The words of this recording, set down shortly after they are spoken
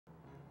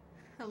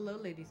Hello,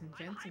 ladies and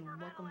gents, and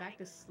welcome back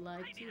to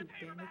Slide 2,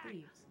 Band of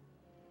Thieves.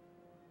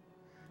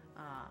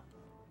 Uh,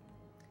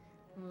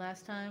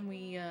 Last time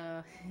we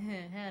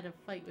had a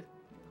fight with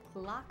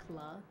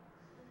Klakla,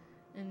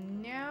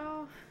 and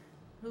now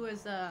who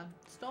has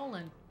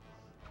stolen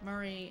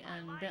Murray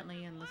and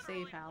Bentley in the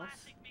safe house.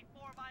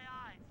 Before my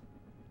eyes.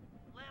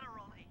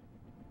 Literally.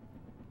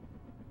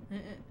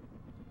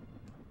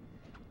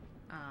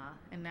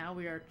 And now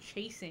we are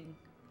chasing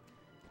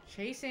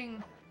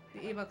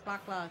the Eva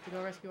Klakla to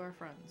go rescue our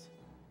friends.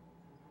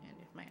 And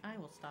if my eye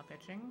will stop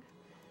itching,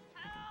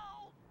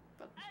 Help!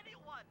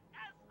 Anyone!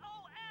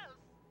 SOS!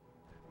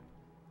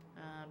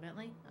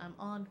 Bentley, I'm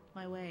on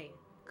my way.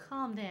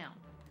 Calm down.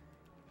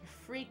 If you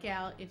freak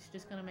out, it's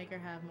just gonna make her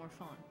have more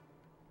fun.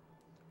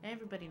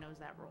 Everybody knows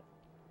that rule.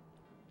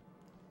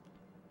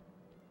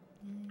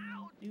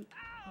 Ouch!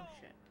 Oh Ow!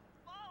 shit.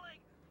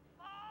 Falling!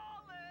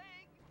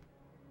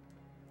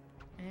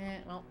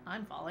 Falling! Well,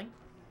 I'm falling.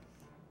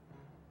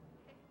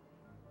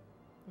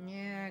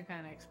 Yeah, I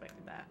kinda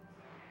expected that.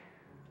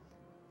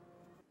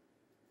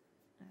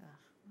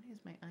 Why is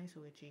my eye so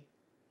itchy?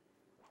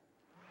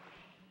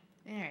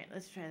 Alright,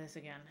 let's try this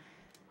again.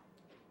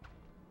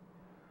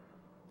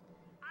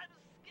 I'm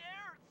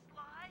scared,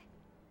 Sly!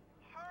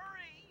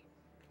 Hurry!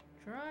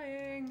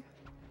 Trying!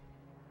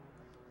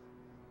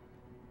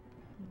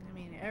 I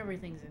mean,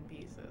 everything's in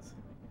pieces.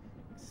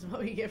 This is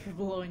what we get for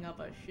blowing up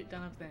a shit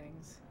ton of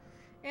things.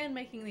 And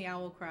making the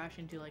owl crash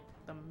into, like,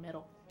 the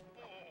middle.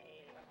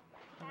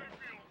 I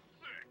feel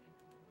sick.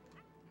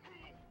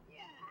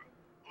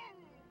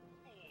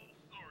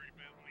 Sorry,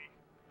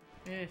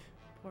 Bentley. Ugh,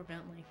 poor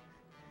Bentley.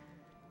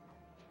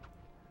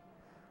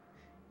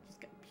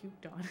 Just got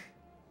puked on.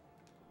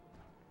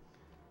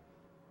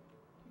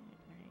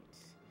 Alright.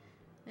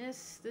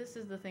 This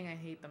is the thing I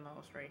hate the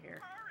most right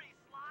here. Hurry,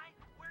 Sly!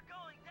 We're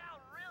going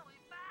down really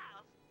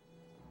fast!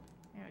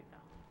 There we go.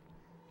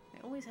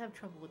 I always have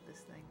trouble with this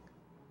thing.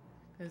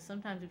 Because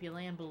sometimes if you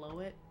land below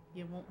it,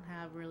 you won't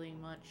have really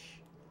much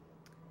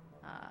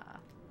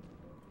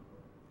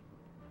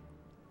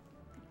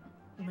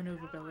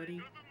maneuverability.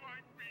 Doesn't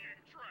like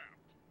being trapped.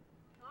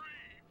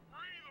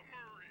 Free the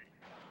Murray.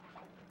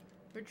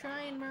 We're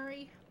trying,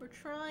 Murray. We're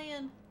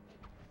trying.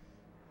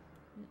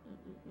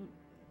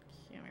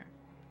 Come here.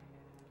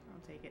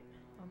 I'll take it.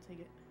 I'll take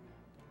it.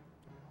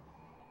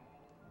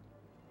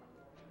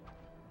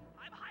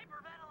 I'm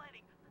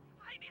hyperventilating!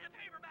 I need a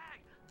paper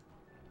bag!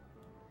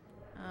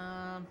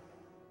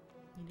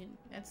 You didn't.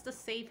 That's the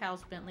safe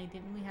house, Bentley.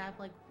 Didn't we have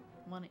like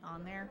one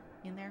on there?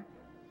 In there?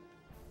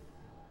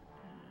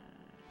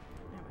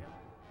 There we go.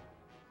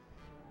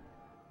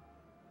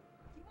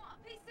 You want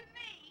a piece of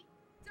me?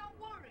 Don't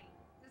worry.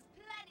 There's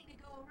plenty to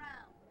go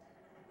around.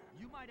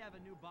 You might have a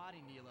new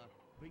body, Neela,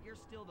 but you're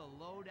still the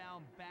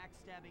low-down,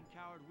 backstabbing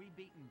coward we've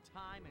beaten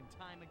time and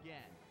time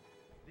again.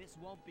 This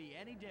won't be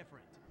any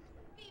different.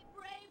 Be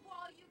brave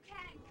while you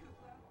can,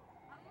 Cooper.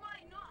 I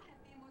might not have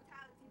the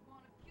immortality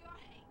born of pure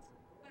hate,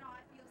 but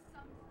I feel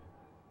something.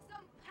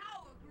 Some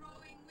power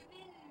growing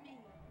within me.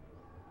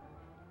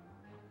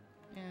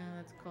 Yeah,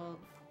 that's called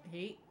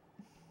hate.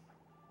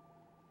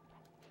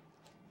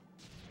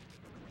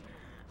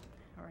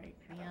 Alright,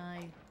 the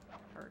eye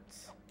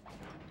hurts.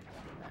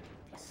 But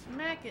if you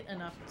smack it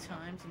enough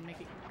times and make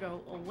it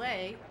go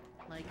away,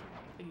 like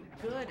a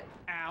good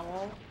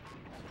owl,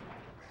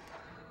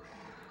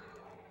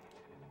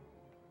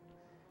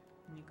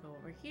 and you go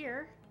over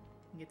here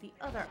and get the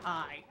other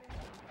eye.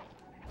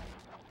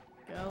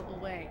 Go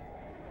away.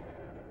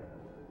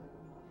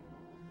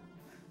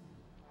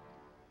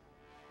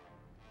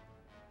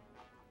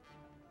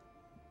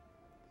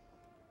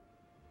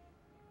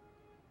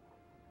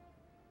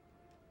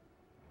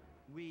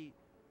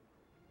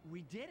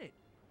 We did it.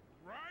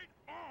 Right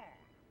on.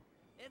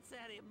 It's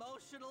an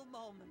emotional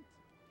moment.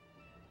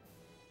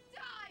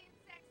 Die,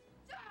 insects,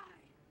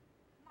 die!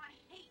 My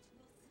hate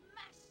will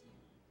smash you.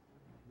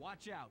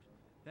 Watch out.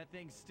 That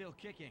thing's still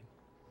kicking.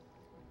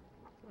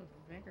 So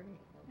very.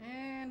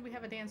 And we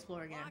have a dance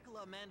floor again.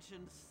 Klakla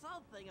mentioned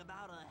something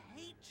about a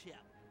hate chip.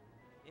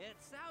 It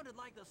sounded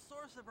like the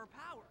source of her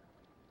power.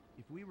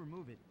 If we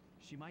remove it,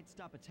 she might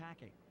stop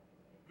attacking.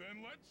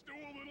 Then let's do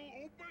a little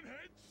open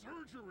head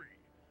surgery.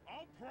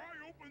 I'll pry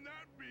open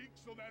that beak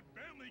so that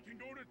Bentley can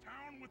go to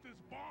town with his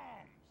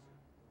bombs.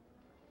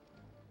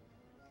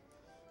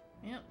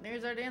 Yep,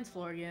 there's our dance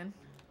floor again.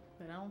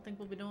 But I don't think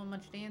we'll be doing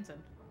much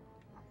dancing.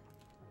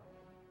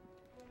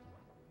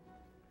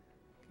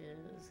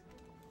 Because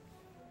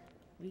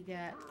we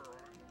got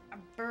a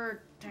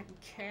bird to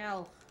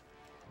kill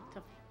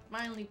to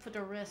finally put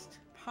to rest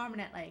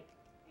permanently.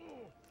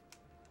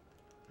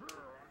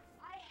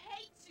 I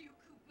hate you,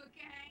 Cooper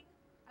Gang.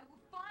 I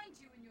will find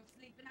you in your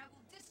sleep and I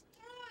will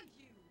destroy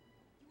you.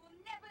 You will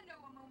never know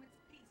a moment's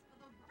peace for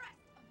the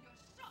rest of your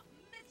short,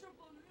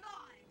 miserable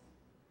lives.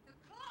 The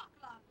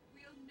Klakla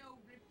will know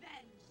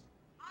revenge.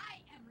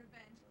 I am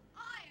revenge.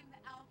 I am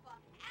the Alpha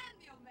and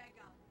the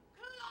Omega.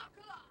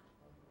 Klakla!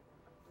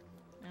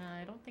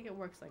 I don't think it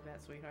works like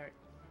that, sweetheart.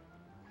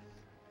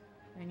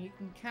 And you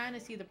can kind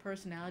of see the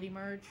personality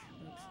merge.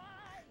 Oops.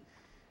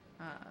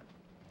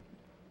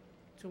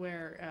 to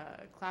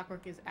where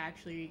Clockwork is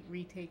actually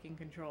retaking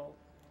control,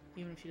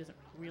 even if she doesn't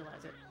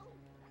realize it.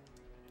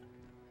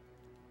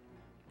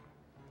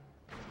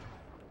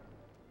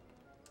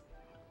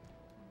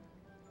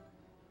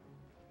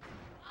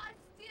 I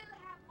still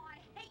have my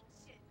hate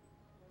shit.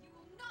 You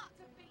will not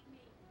defeat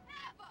me,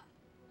 ever.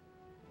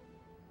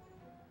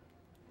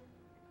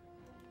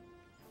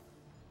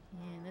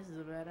 And this is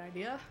a bad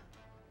idea.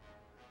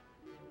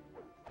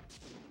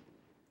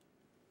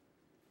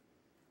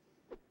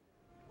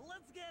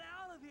 Let's get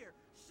out of here.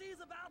 She's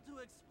about to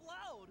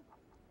explode.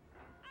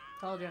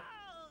 Told ya.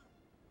 Ah!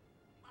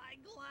 My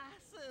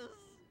glasses.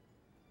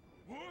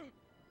 What?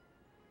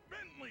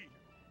 Bentley,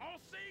 I'll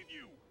save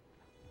you.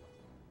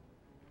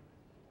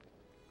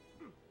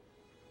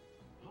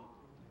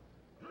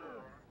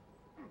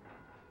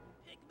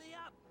 Pick me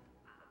up.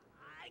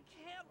 I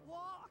can't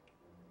walk.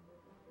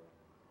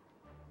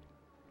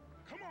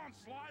 Come on,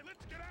 Sly,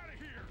 let's get out of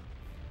here.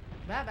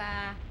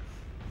 Bye-bye.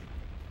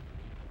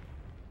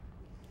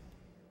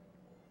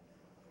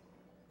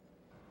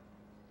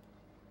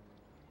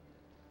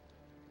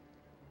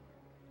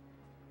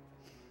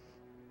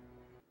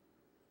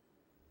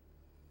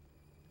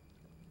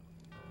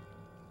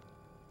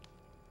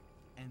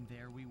 And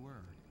there we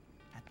were,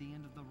 at the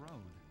end of the road.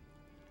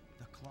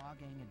 The Claw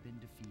Gang had been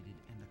defeated,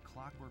 and the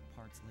Clockwork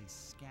parts lay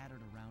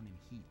scattered around in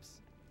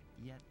heaps.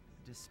 Yet,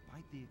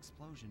 despite the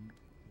explosion,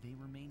 they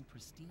remained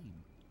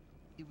pristine.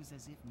 It was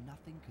as if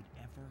nothing could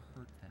ever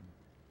hurt them.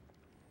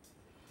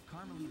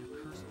 Carmelita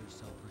cursed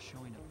herself for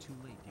showing up too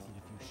late to get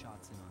a few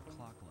shots in on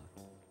Clockla.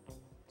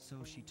 So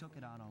she took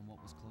it out on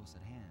what was close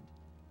at hand,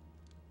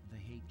 the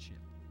hate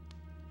chip.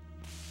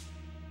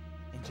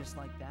 And just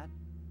like that,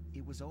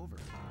 it was over.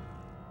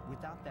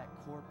 Without that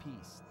core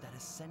piece, that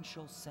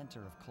essential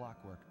center of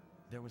Clockwork,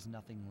 there was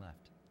nothing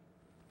left.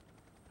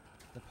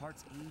 The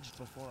parts aged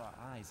before our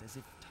eyes as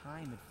if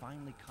time had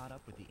finally caught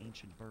up with the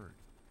ancient bird.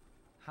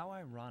 How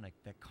ironic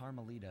that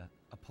Carmelita,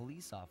 a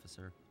police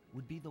officer,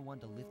 would be the one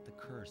to lift the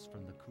curse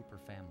from the Cooper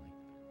family.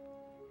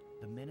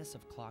 The menace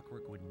of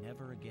Clockwork would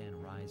never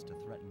again rise to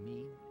threaten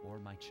me or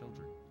my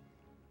children.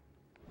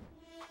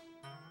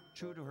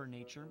 True to her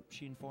nature,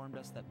 she informed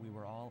us that we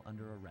were all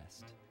under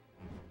arrest.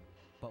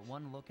 But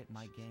one look at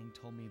my gang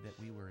told me that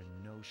we were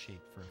in no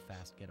shape for a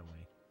fast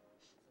getaway.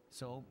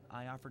 So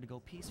I offered to go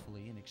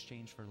peacefully in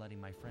exchange for letting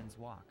my friends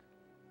walk.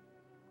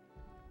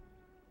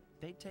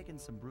 They'd taken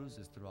some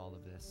bruises through all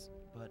of this,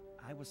 but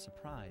I was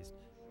surprised,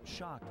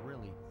 shocked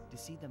really, to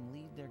see them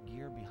leave their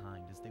gear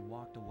behind as they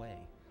walked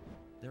away.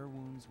 Their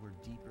wounds were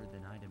deeper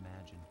than I'd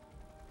imagined.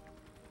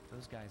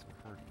 Those guys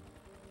were hurting.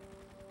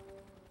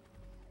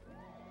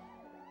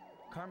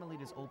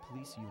 Carmelita's old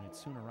police unit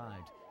soon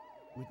arrived.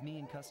 With me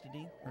in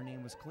custody, her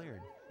name was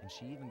cleared, and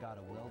she even got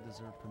a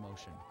well-deserved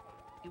promotion.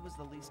 It was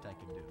the least I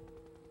could do.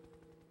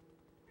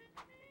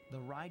 The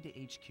ride to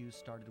HQ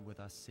started with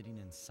us sitting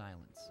in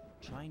silence,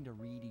 trying to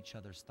read each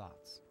other's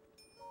thoughts.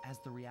 As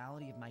the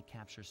reality of my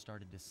capture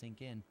started to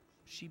sink in,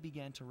 she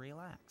began to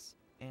relax,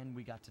 and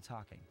we got to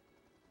talking.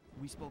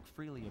 We spoke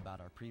freely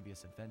about our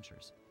previous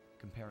adventures,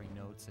 comparing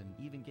notes and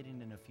even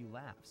getting in a few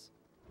laughs.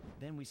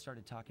 Then we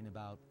started talking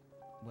about,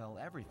 well,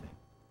 everything.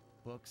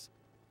 Books,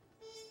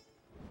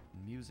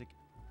 music,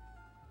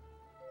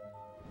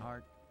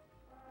 art.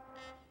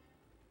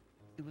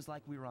 It was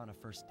like we were on a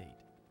first date.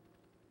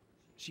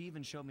 She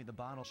even showed me the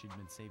bottle she'd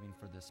been saving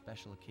for the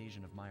special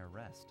occasion of my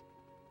arrest.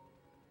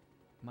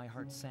 My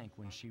heart sank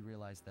when she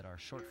realized that our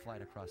short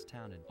flight across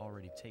town had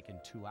already taken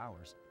 2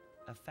 hours,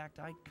 a fact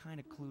I'd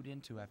kinda clued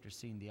into after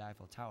seeing the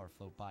Eiffel Tower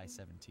float by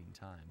 17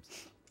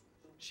 times.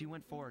 She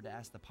went forward to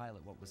ask the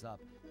pilot what was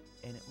up,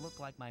 and it looked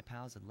like my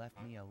pals had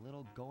left me a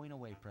little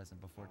going-away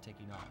present before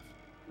taking off.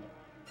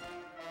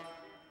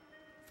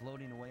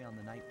 Floating away on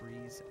the night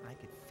breeze, I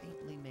could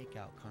faintly make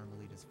out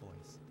Carmelita's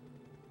voice.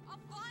 I'll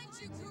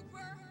find you,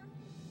 Cooper.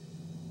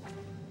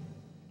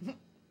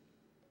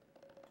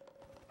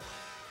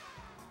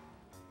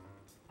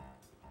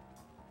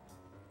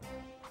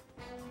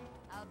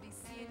 I'll be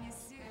seeing you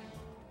soon,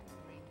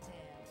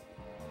 Ringtail.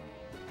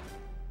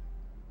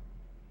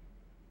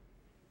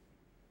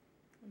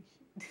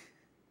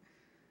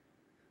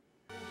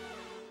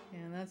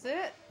 And that's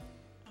it.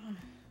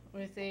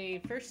 With a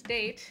first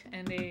date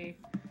and a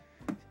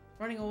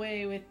running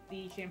away with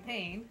the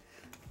champagne,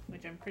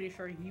 which I'm pretty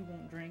sure he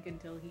won't drink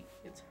until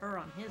it's her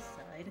on his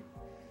side.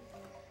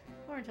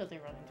 Or until they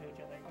run into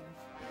each other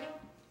again.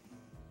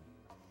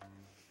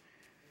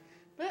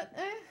 But,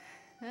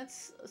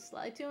 that's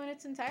Sly 2 in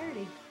its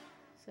entirety.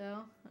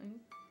 So,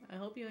 I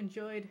hope you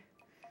enjoyed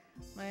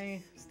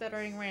my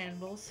stuttering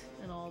rambles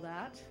and all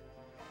that.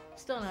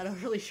 Still not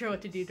overly sure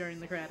what to do during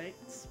the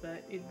credits,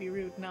 but it'd be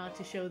rude not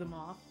to show them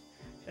off.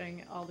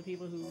 Showing all the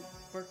people who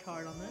worked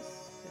hard on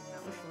this, and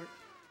that was short.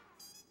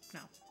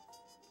 No.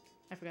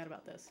 I forgot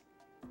about this.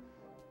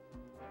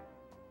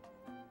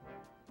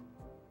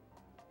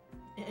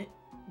 It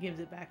gives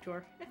it back to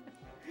her.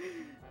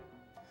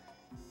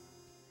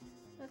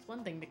 That's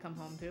one thing to come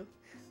home to.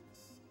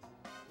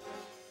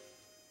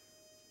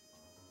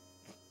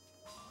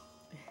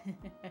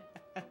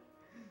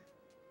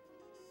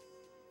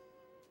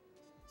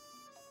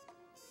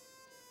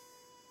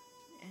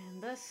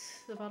 thus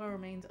the bottle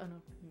remains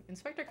unopened.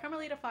 Inspector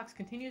Carmelita Fox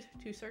continues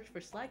to search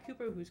for Sly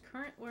Cooper, whose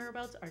current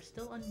whereabouts are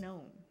still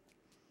unknown.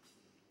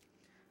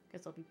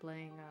 Guess I'll be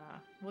playing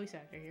voice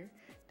actor here.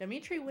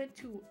 Dimitri went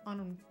to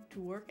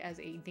work as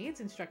a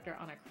dance instructor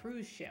on a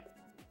cruise ship.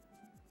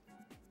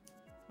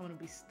 I'm gonna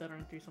be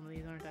stuttering through some of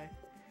these, aren't I?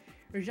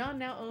 Rajan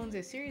now owns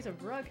a series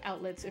of rug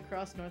outlets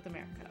across North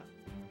America.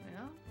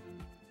 Well,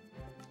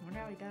 I wonder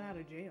how he got out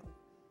of jail.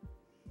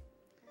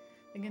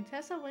 The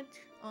Contessa went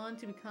on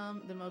to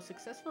become the most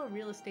successful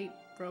real estate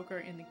broker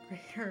in the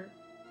greater...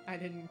 I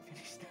didn't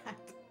finish that.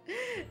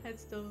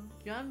 That's still...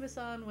 John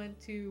Bisson went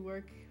to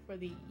work for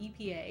the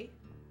EPA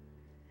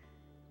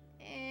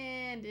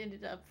and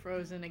ended up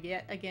frozen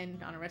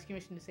again on a rescue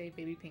mission to save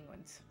baby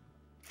penguins.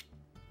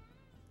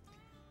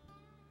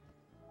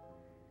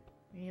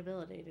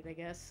 Rehabilitated, I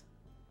guess.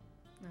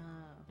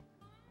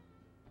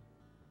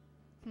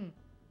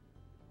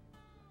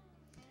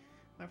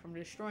 Went from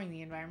destroying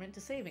the environment to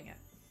saving it.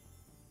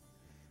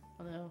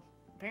 Although,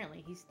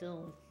 apparently, he's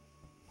still...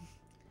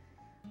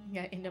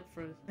 You gotta end up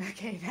for...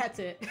 Okay, that's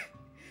it.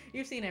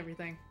 You've seen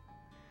everything.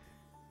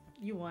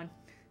 You won.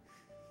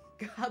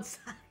 Go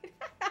outside.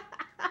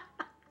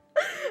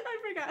 I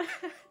forgot.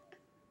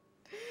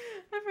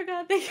 I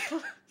forgot they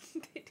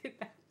did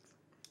that.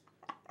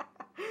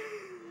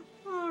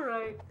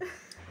 Alright.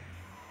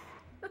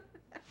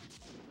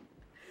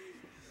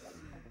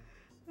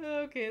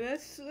 Okay,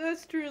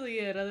 that's truly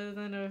it, other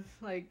than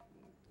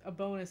a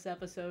bonus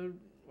episode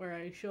where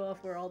I show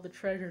off where all the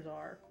treasures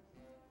are.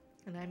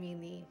 And I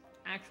mean the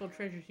actual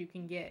treasures you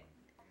can get.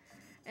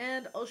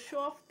 And I'll show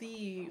off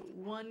the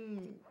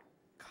one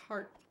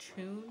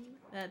cartoon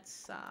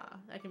that's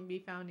that can be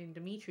found in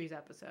Dimitri's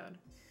episode.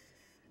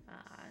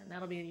 And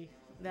that'll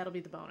be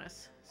the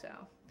bonus. So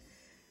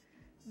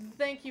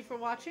thank you for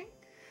watching.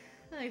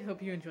 I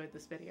hope you enjoyed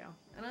this video.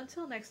 And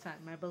until next time,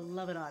 my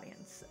beloved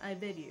audience, I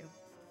bid you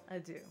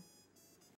adieu.